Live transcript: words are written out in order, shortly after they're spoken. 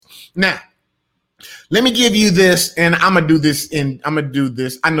Now, let me give you this, and I'm gonna do this.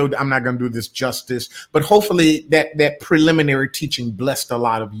 I know I'm not gonna do this justice, but hopefully that preliminary teaching blessed a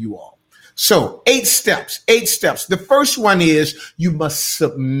lot of you all. So 8 steps. The first one is you must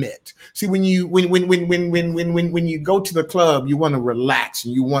submit. See, when you go to the club, you want to relax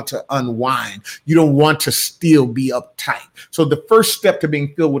and you want to unwind. You don't want to still be uptight. So the first step to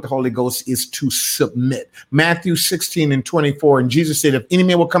being filled with the Holy Ghost is to submit. Matthew 16:24, and Jesus said, if any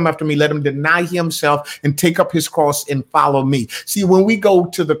man will come after me, let him deny himself and take up his cross and follow me. See, when we go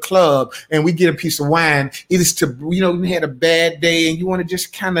to the club and we get a piece of wine, it is to, you had a bad day and you want to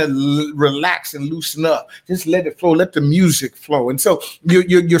just kind of relax and loosen up. Just let it flow. Let the music flow. And so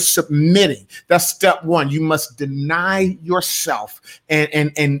you're submitting. That's step one. You must deny yourself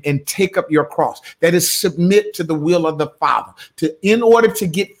and take up your cross. That is submit to the will of the Father. In order to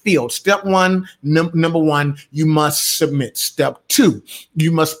get filled. Step one, number one, you must submit. Step two,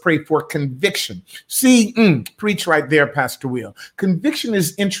 you must pray for conviction. See, preach right there, Pastor Will. Conviction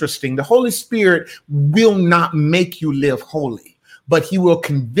is interesting. The Holy Spirit will not make you live holy, but he will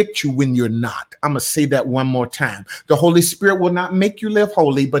convict you when you're not. I'm going to say that one more time. The Holy Spirit will not make you live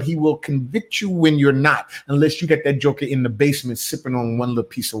holy, but he will convict you when you're not, unless you get that joker in the basement sipping on one little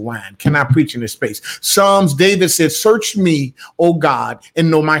piece of wine. Can I preach in this space? Psalms, David said, search me, O God,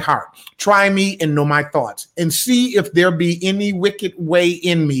 and know my heart. Try me and know my thoughts, and see if there be any wicked way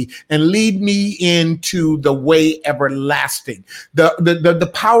in me, and lead me into the way everlasting.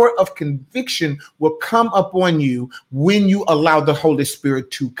 The power of conviction will come upon you when you allow the Holy Spirit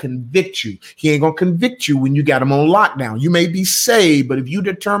to convict you. He ain't gonna convict you when you got him on lockdown. You may be saved, but if you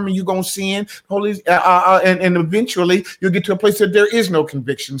determine you're gonna sin, and eventually you'll get to a place that there is no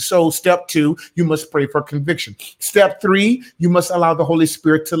conviction. So step two, you must pray for conviction. Step three, you must allow the Holy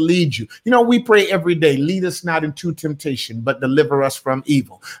Spirit to lead you. We pray every day, lead us not into temptation, but deliver us from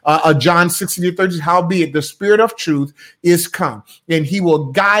evil. John 16:30, howbeit the Spirit of truth is come, and he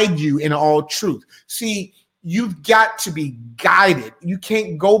will guide you in all truth. See, you've got to be guided. You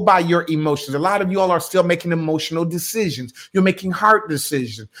can't go by your emotions. A lot of you all are still making emotional decisions. You're making heart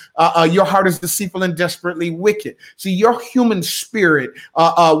decisions. Your heart is deceitful and desperately wicked. See, your human spirit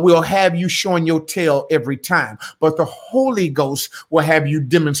will have you showing your tail every time, but the Holy Ghost will have you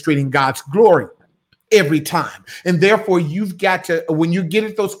demonstrating God's glory every time. And therefore, you've got to, when you get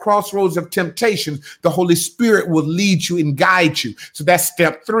at those crossroads of temptations, the Holy Spirit will lead you and guide you. So that's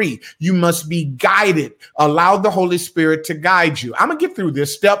step three. You must be guided. Allow the Holy Spirit to guide you. I'm gonna get through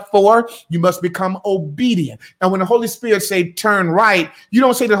this. Step four, you must become obedient. And when the Holy Spirit say turn right, you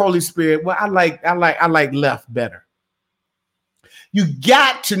don't say to the Holy Spirit, well, I like left better. You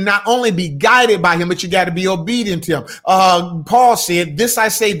got to not only be guided by him, but you got to be obedient to him. Paul said, this I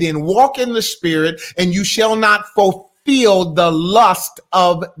say then, walk in the Spirit, and you shall not fulfill the lust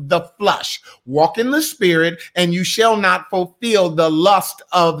of the flesh. Walk in the Spirit, and you shall not fulfill the lust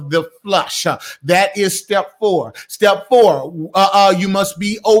of the flesh. That is step four. Step four, you must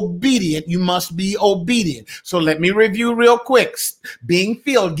be obedient. You must be obedient. So let me review real quick. Being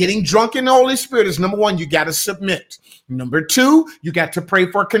filled, getting drunk in the Holy Spirit is number one, you got to submit. Number two, you got to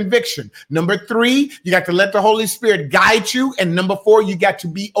pray for conviction. Number three, you got to let the Holy Spirit guide you. And number four, you got to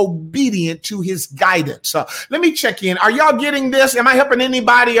be obedient to his guidance. Let me check in. Are y'all getting this? Am I helping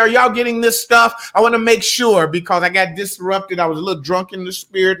anybody? Are y'all getting this stuff? I want to make sure, because I got disrupted. I was a little drunk in the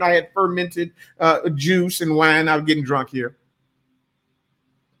spirit. I had fermented juice and wine. I was getting drunk here.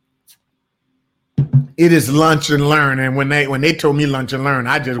 It is lunch and learn. And when they told me lunch and learn,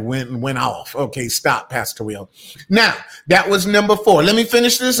 I just went off. Okay, stop, Pastor Will. Now, that was number four. Let me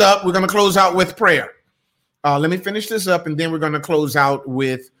finish this up. We're going to close out with prayer. Let me finish this up, and then we're going to close out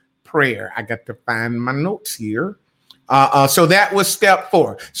with prayer. I got to find my notes here. So that was step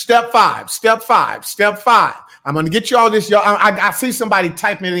four. Step five. I'm going to get you all this. Y'all, I see somebody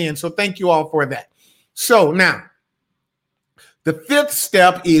typing it in, so thank you all for that. So now, the fifth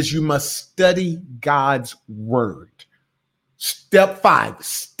step is you must study God's word. Step 5,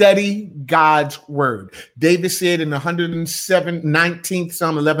 study God's word. David said in the 19th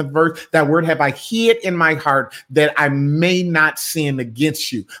Psalm, 11th verse, that word have I hid in my heart that I may not sin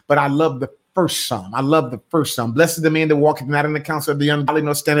against you. But I love the first Psalm. I love the first Psalm. Blessed is the man that walketh not in the counsel of the ungodly,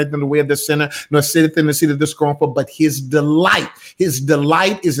 nor standeth in the way of the sinner, nor sitteth in the seat of the scornful, but his delight is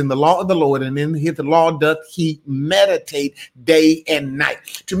in the law of the Lord, and in his law doth he meditate day and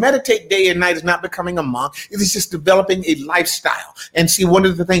night. To meditate day and night is not becoming a monk. It is just developing a lifestyle. And see, one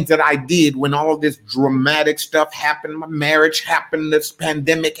of the things that I did when all this dramatic stuff happened, my marriage happened, this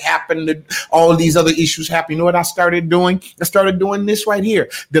pandemic happened, all these other issues happened, you know what I started doing? I started doing this right here,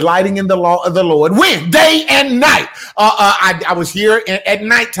 delighting in the law law of the Lord. When? Day and night. I was here at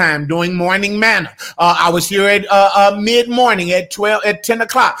nighttime doing morning manna. I was here at mid-morning at 10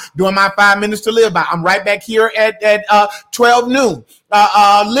 o'clock doing my 5 minutes to live by. I'm right back here at 12 noon.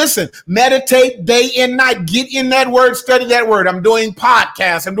 Listen, meditate day and night. Get in that word, study that word. I'm doing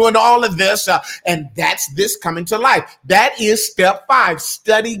podcasts. I'm doing all of this. And that's this coming to life. That is step 5.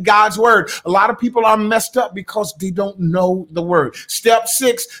 Study God's word. A lot of people are messed up because they don't know the word. Step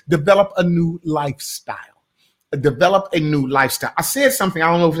 6, develop a new lifestyle. Develop a new lifestyle. I said something, I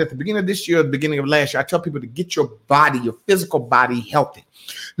don't know if it's at the beginning of this year or the beginning of last year. I tell people to get your body, your physical body healthy.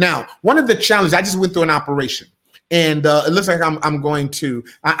 Now, one of the challenges, I just went through an operation. And it looks like I'm going to,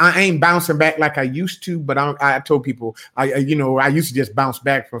 I ain't bouncing back like I used to, but I told people, I used to just bounce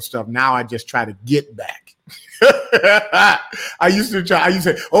back from stuff. Now I just try to get back. I used to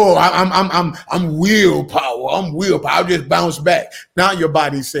say, oh, I'm willpower. I'm willpower. I'll just bounce back. Now your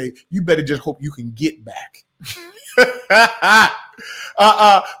body say, you better just hope you can get back.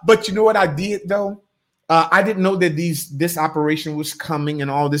 But you know what I did though? I didn't know that this operation was coming and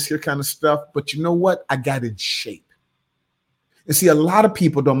all this here kind of stuff. But you know what? I got in shape. And see, a lot of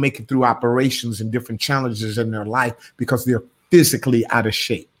people don't make it through operations and different challenges in their life because they're physically out of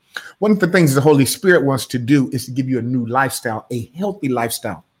shape. One of the things the Holy Spirit wants to do is to give you a new lifestyle, a healthy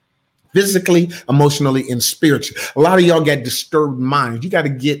lifestyle. Physically, emotionally, and spiritually. A lot of y'all got disturbed minds. You got to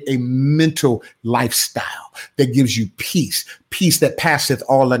get a mental lifestyle that gives you peace that passeth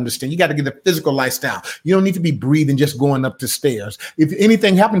all understanding. You got to get a physical lifestyle. You don't need to be breathing just going up the stairs. If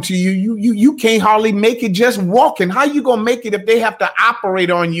anything happened to you, you can't hardly make it just walking. How you gonna make it if they have to operate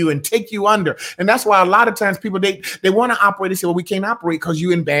on you and take you under? And that's why a lot of times people they want to operate. They say, well, we can't operate because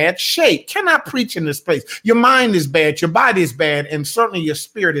you're in bad shape. Cannot preach in this place. Your mind is bad, your body is bad, and certainly your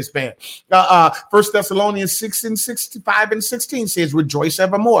spirit is bad. 1 Thessalonians 6:5-16 says, rejoice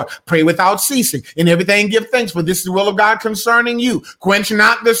evermore, pray without ceasing, in everything give thanks, for this is the will of God concerning you. Quench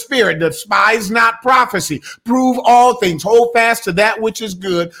not the spirit, despise not prophecy, prove all things, hold fast to that which is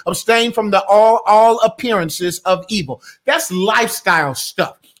good, abstain from the all appearances of evil. That's lifestyle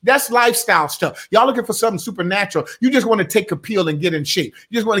stuff. That's lifestyle stuff. Y'all looking for something supernatural. You just want to take a pill and get in shape.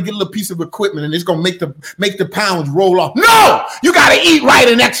 You just want to get a little piece of equipment and it's going to make the pounds roll off. No, you got to eat right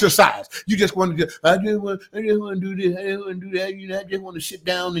and exercise. You just want to I just want to do this. I just want to do that. I just want to sit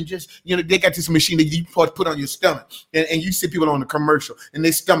down and just, they got this machine that you put on your stomach. And you see people on the commercial and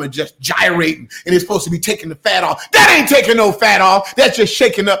their stomach just gyrating and it's supposed to be taking the fat off. That ain't taking no fat off. That's just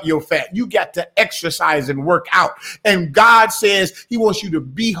shaking up your fat. You got to exercise and work out. And God says he wants you to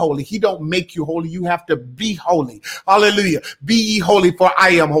be holy. He don't make you holy. You have to be holy. Hallelujah. Be ye holy, for I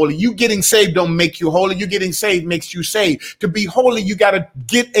am holy. You getting saved don't make you holy. You getting saved makes you saved. To be holy, you got to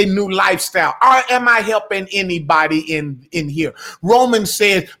get a new lifestyle. Am I helping anybody in here?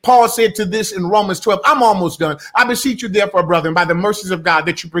 Paul said to this in Romans 12, I'm almost done. I beseech you therefore, brethren, by the mercies of God,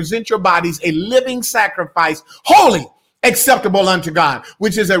 that you present your bodies a living sacrifice, holy, acceptable unto God,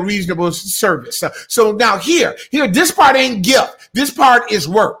 which is a reasonable service. So now here, this part ain't gift. This part is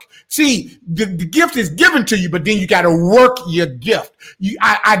work. See, the gift is given to you, but then you got to work your gift.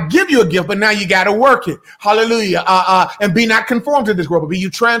 I give you a gift, but now you got to work it. Hallelujah. And be not conformed to this world, but be you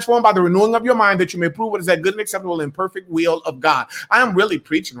transformed by the renewing of your mind, that you may prove what is that good and acceptable and perfect will of God. I am really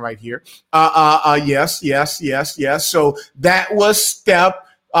preaching right here. Yes. So that was step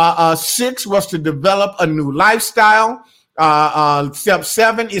 6 was to develop a new lifestyle. Step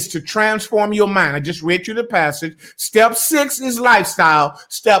 7 is to transform your mind. I just read you the passage. Step 6 is lifestyle.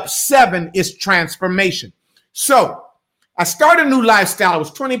 Step 7 is transformation. So I started a new lifestyle. I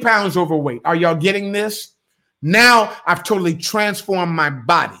was 20 pounds overweight. Are y'all getting this? Now I've totally transformed my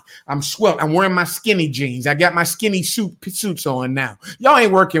body. I'm swell. I'm wearing my skinny jeans. I got my skinny suits on now. Y'all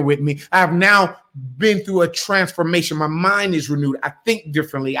ain't working with me. I have now been through a transformation. My mind is renewed. I think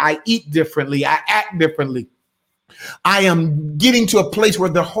differently. I eat differently. I act differently. I am getting to a place where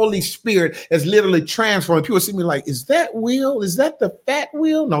the Holy Spirit is literally transforming. People see me like, is that Will? Is that the fat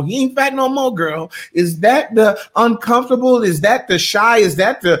Will? No, he ain't fat no more, girl. Is that the uncomfortable? Is that the shy? Is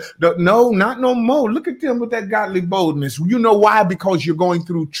that the no, not no more. Look at them with that godly boldness. You know why? Because you're going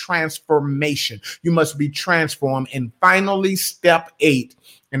through transformation. You must be transformed. And finally, step 8.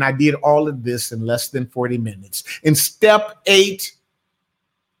 And I did all of this in less than 40 minutes. In step 8,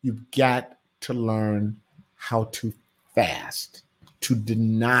 you've got to learn how to fast, to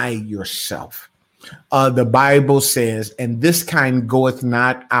deny yourself. The Bible says, and this kind goeth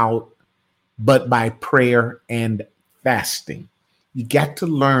not out but by prayer and fasting. You got to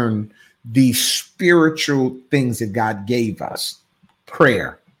learn these spiritual things that God gave us: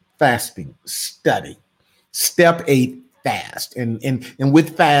 prayer, fasting, study. Step 8, fast. And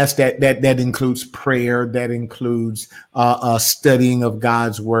with fast, that includes prayer, that includes studying of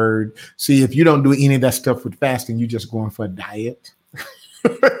God's word. See, if you don't do any of that stuff with fasting, you're just going for a diet.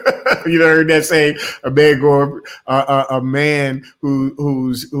 You know, heard that saying, a man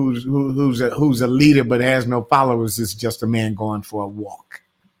who's a leader but has no followers is just a man going for a walk.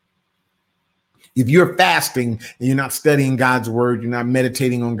 If you're fasting and you're not studying God's word, you're not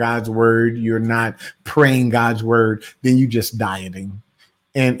meditating on God's word, you're not praying God's word, then you're just dieting.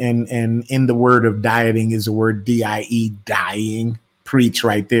 And in the word of dieting is the word D-I-E, dying. Preach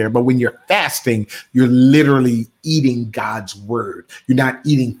right there. But when you're fasting, you're literally eating God's word. You're not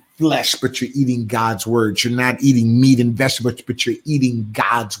eating flesh, but you're eating God's word. You're not eating meat and vegetables, but you're eating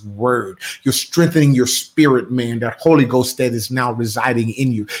God's word. You're strengthening your spirit, man, that Holy Ghost that is now residing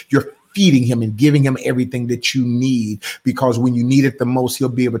in you. You're feeding him and giving him everything that you need, because when you need it the most, he'll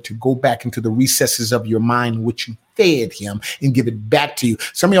be able to go back into the recesses of your mind, which you fed him, and give it back to you.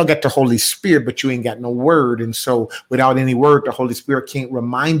 Some of y'all got the Holy Spirit, but you ain't got no word. And so without any word, the Holy Spirit can't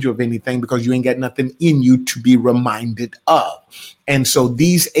remind you of anything, because you ain't got nothing in you to be reminded of. And so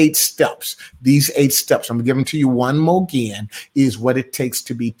these 8 steps, I'm gonna give them to you one more again, is what it takes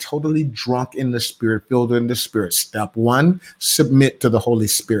to be totally drunk in the Spirit, filled in the Spirit. Step 1, submit to the Holy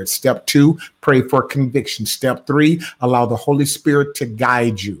Spirit. Step 2, pray for conviction. Step 3, allow the Holy Spirit to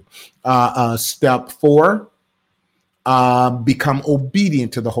guide you. Step 4, become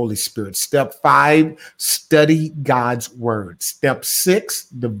obedient to the Holy Spirit. Step 5, study God's word. Step 6,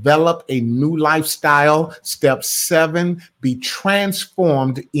 develop a new lifestyle. Step 7, be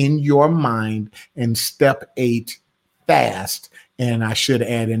transformed in your mind. And step 8, fast. And I should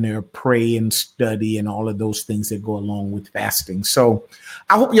add in there, pray and study and all of those things that go along with fasting. So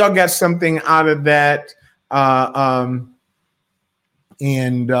I hope y'all got something out of that.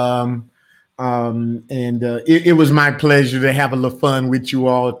 It was my pleasure to have a little fun with you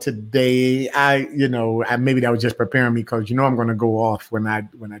all today. Maybe that was just preparing me, because I'm going to go off when I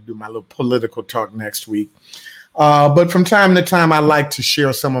do my little political talk next week. But from time to time, I like to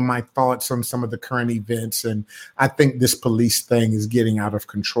share some of my thoughts on some of the current events. And I think this police thing is getting out of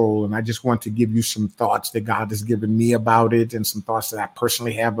control. And I just want to give you some thoughts that God has given me about it, and some thoughts that I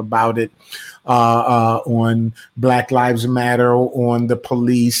personally have about it, on Black Lives Matter, on the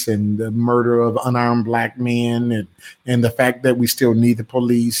police and the murder of unarmed Black men, and the fact that we still need the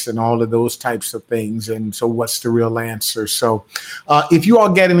police and all of those types of things. And so what's the real answer? So if you all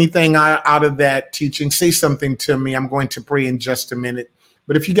get anything out of that teaching, say something to me. I'm going to pray in just a minute.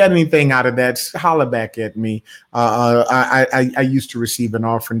 But if you got anything out of that, holler back at me. I used to receive an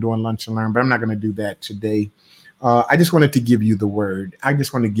offering during Lunch and Learn, but I'm not going to do that today. I just wanted to give you the word.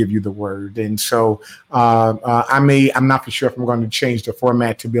 And so I'm not for sure if I'm going to change the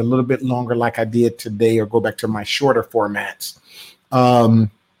format to be a little bit longer like I did today, or go back to my shorter formats.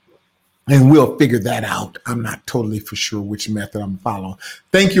 And we'll figure that out. I'm not totally for sure which method I'm following.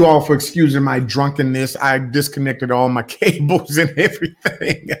 Thank you all for excusing my drunkenness. I disconnected all my cables and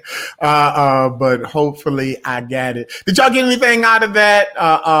everything. But hopefully I got it. Did y'all get anything out of that?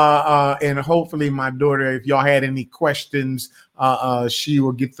 And hopefully my daughter, if y'all had any questions, she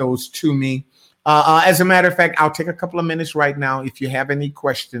will get those to me. As a matter of fact, I'll take a couple of minutes right now. If you have any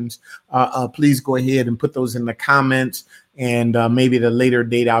questions, please go ahead and put those in the comments. And maybe at a later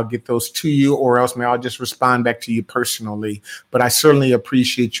date, I'll get those to you, or else maybe I'll just respond back to you personally. But I certainly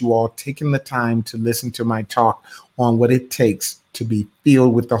appreciate you all taking the time to listen to my talk on what it takes to be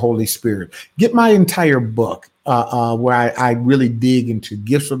filled with the Holy Spirit. Get my entire book, where I really dig into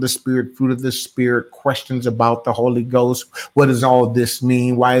gifts of the Spirit, fruit of the Spirit, questions about the Holy Ghost. What does all this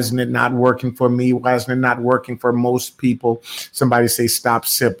mean? Why isn't it not working for me? Why isn't it not working for most people? Somebody say, stop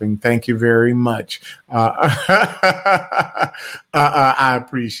sipping. Thank you very much. I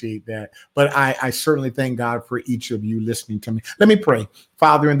appreciate that. But I certainly thank God for each of you listening to me. Let me pray.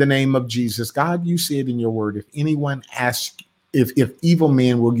 Father, in the name of Jesus, God, you said in your word, if anyone asks, if evil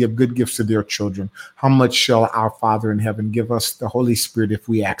men will give good gifts to their children, how much shall our Father in heaven give us the Holy Spirit if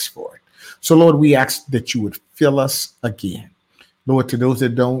we ask for it? So, Lord, we ask that you would fill us again. Lord, to those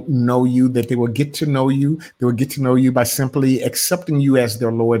that don't know you, that they will get to know you. They will get to know you by simply accepting you as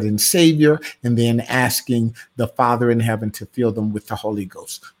their Lord and Savior, and then asking the Father in heaven to fill them with the Holy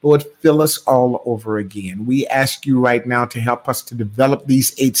Ghost. Lord, fill us all over again. We ask you right now to help us to develop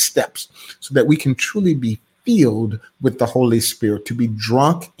these 8 steps so that we can truly be filled with the Holy Spirit, to be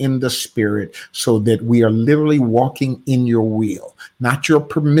drunk in the Spirit, so that we are literally walking in your will, not your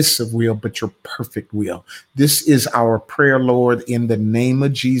permissive will, but your perfect will. This is our prayer, Lord. In the name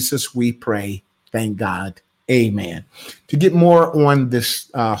of Jesus, we pray. Thank God. Amen. To get more on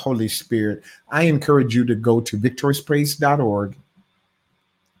this Holy Spirit, I encourage you to go to victoriouspraise.org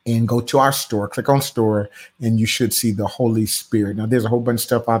and go to our store, click on store, and you should see the Holy Spirit. Now, there's a whole bunch of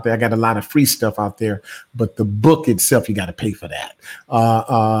stuff out there. I got a lot of free stuff out there, but the book itself, you got to pay for that.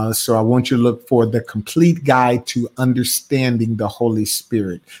 So I want you to look for the complete guide to understanding the Holy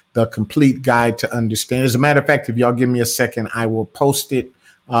Spirit, the complete guide to understand. As a matter of fact, if y'all give me a second, I will post it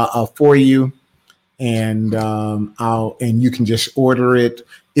for you. And and you can just order it.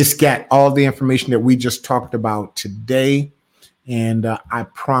 It's got all the information that we just talked about today. And I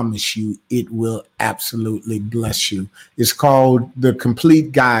promise you, it will absolutely bless you. It's called The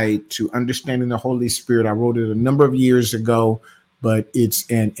Complete Guide to Understanding the Holy Spirit. I wrote it a number of years ago, but it's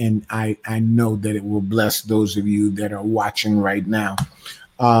and I know that it will bless those of you that are watching right now.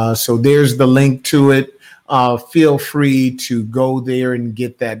 So there's the link to it. Feel free to go there and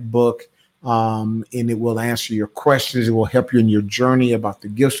get that book. And it will answer your questions. It will help you in your journey about the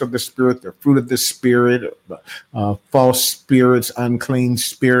gifts of the Spirit, the fruit of the Spirit, false spirits, unclean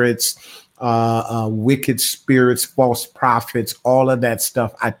spirits, wicked spirits, false prophets, all of that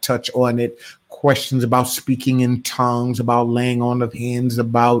stuff. I touch on it. Questions about speaking in tongues, about laying on of hands,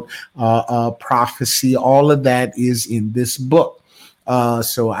 about prophecy. All of that is in this book.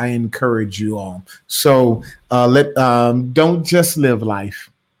 So I encourage you all. So don't just live life.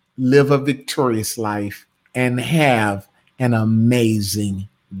 Live a victorious life and have an amazing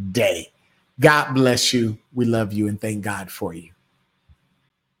day. God bless you. We love you and thank God for you.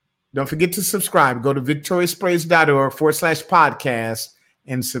 Don't forget to subscribe. Go to victoriouspraise.org/podcast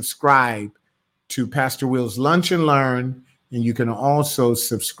and subscribe to Pastor Will's Lunch and Learn. And you can also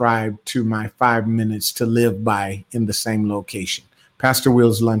subscribe to my 5 minutes to live by in the same location. Pastor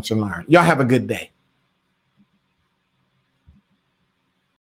Will's Lunch and Learn. Y'all have a good day.